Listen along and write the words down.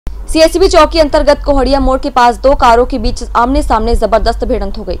CSB चौकी अंतर्गत कोहड़िया मोड़ के पास दो कारों के बीच आमने सामने जबरदस्त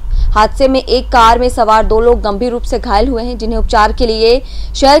भिड़ंत हो गई। हादसे में एक कार में सवार दो लोग गंभीर रूप से घायल हुए हैं, जिन्हें उपचार के लिए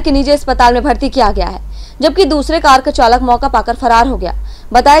शहर के निजी अस्पताल में भर्ती किया गया है, जबकि दूसरे कार का चालक मौका पाकर फरार हो गया।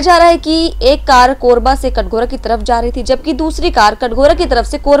 बताया जा रहा है कि एक कार कोरबा से कटघोरा की तरफ जा रही थी, जबकि दूसरी कार कटघोरा की तरफ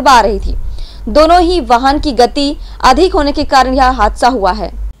से कोरबा आ रही थी। दोनों ही वाहन की गति अधिक होने के कारण यह हादसा हुआ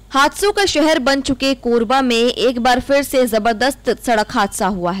है। हादसों का शहर बन चुके कोरबा में एक बार फिर से जबरदस्त सड़क हादसा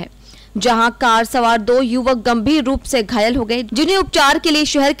हुआ है, जहां कार सवार दो युवक गंभीर रूप से घायल हो गए, जिन्हें उपचार के लिए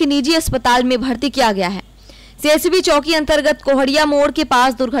शहर के निजी अस्पताल में भर्ती किया गया है। सीएसबी चौकी अंतर्गत कोहड़िया मोड़ के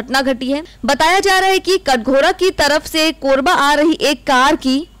पास दुर्घटना घटी है। बताया जा रहा है कि कटघोरा की तरफ से कोरबा आ रही एक कार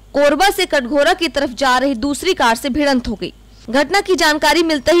की कोरबा से कटघोरा की तरफ जा रही दूसरी कार से भिड़ंत हो गई। घटना की जानकारी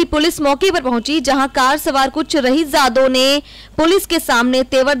मिलते ही पुलिस मौके पर पहुंची, जहां कार सवार कुछ रईसजादों ने पुलिस के सामने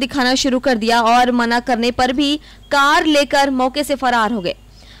तेवर दिखाना शुरू कर दिया और मना करने पर भी कार लेकर मौके से फरार हो गए।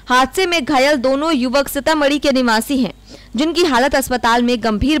 हादसे में घायल दोनों युवक सीतामढ़ी के निवासी हैं, जिनकी हालत अस्पताल में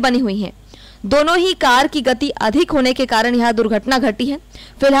गंभीर बनी हुई है। दोनों ही कार की गति अधिक होने के कारण यह दुर्घटना घटी है।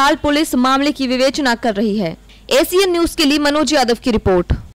 फिलहाल पुलिस मामले की विवेचना कर रही है। एसीएन न्यूज के लिए मनोज यादव की रिपोर्ट।